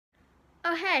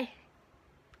Oh, hey.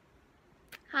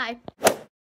 Hi.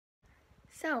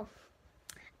 So,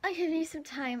 I give you some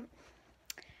time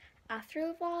after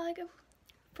the vlog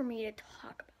for me to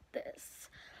talk about this.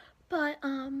 But,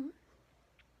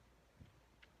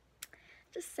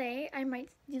 just say I might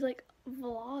do like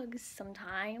vlogs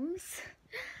sometimes.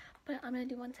 But I'm gonna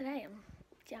do one today.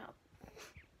 Yeah.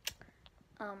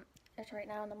 It's right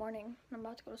now in the morning. I'm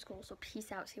about to go to school, so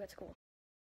peace out. See you at school.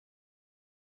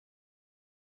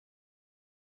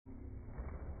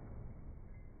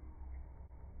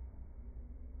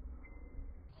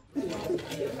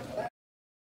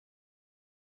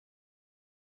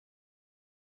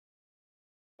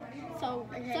 So,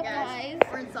 what's up, guys?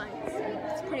 We're in science.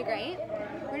 It's pretty great.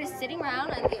 We're just sitting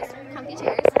around on these comfy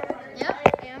chairs.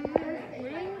 Yep. And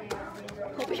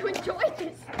hope you enjoyed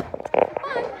this.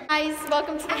 Bye. Guys,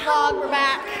 welcome to the vlog. We're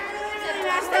back.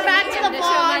 We're back to the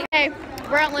vlog. Okay,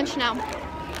 we're at lunch now.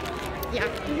 Yeah.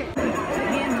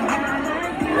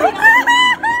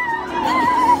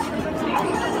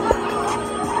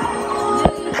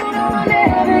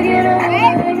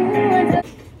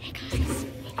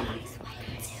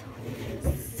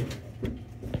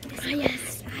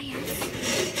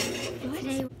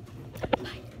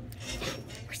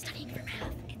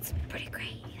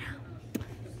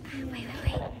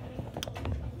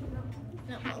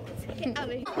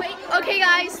 Okay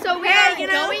guys, so we are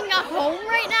going home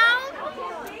right now,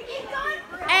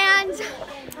 and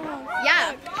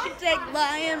yeah.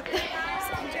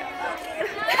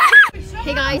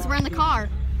 Hey guys, we're in the car.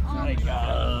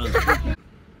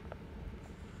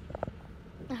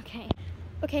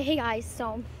 Okay, hey guys,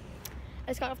 so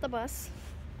I just got off the bus.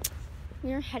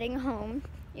 We are heading home.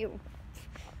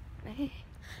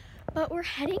 But we're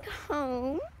heading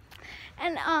home.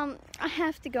 And I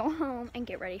have to go home and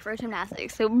get ready for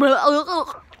gymnastics. So I'm a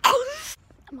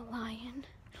lion.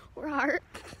 Rawr.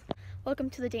 Welcome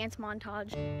to the dance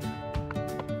montage.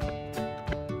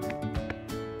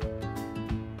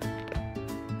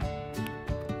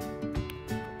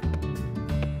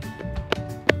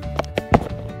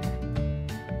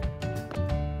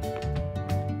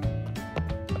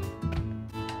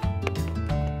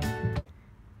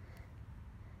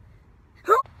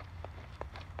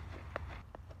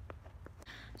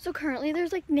 So currently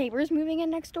there's like neighbors moving in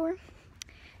next door,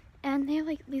 and they have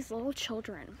like these little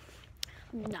children.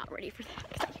 I'm not ready for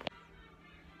that.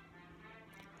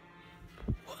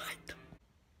 What?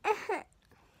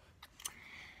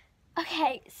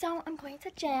 Okay, so I'm going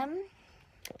to gym,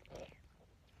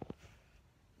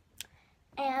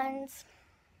 and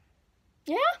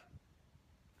yeah,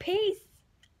 peace.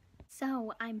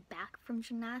 So I'm back from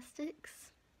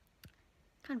gymnastics.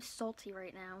 Kind of salty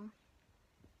right now,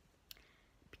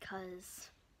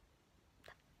 because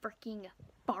the freaking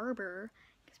barber,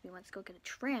 because we went to go get a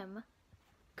trim,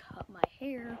 cut my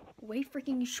hair way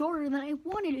freaking shorter than I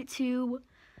wanted it to.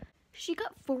 She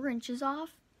cut 4 inches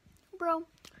off. Bro,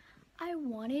 I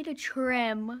wanted a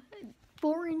trim.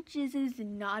 4 inches is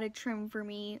not a trim for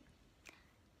me.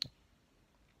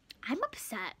 I'm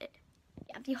upset.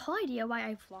 Yeah, the whole idea why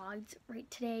I vlogged right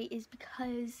today is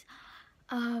because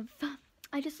of,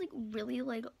 I just like really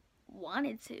like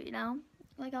wanted to, you know?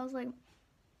 Like I was like,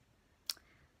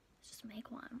 let's just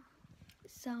make one.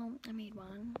 So I made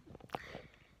one.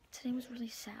 Today was really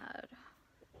sad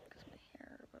because my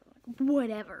hair, but like,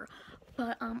 whatever.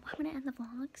 But I'm gonna end the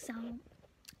vlog, so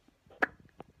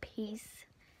peace.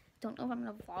 Don't know if I'm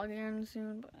gonna vlog again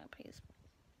soon, but peace.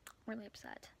 Really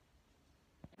upset.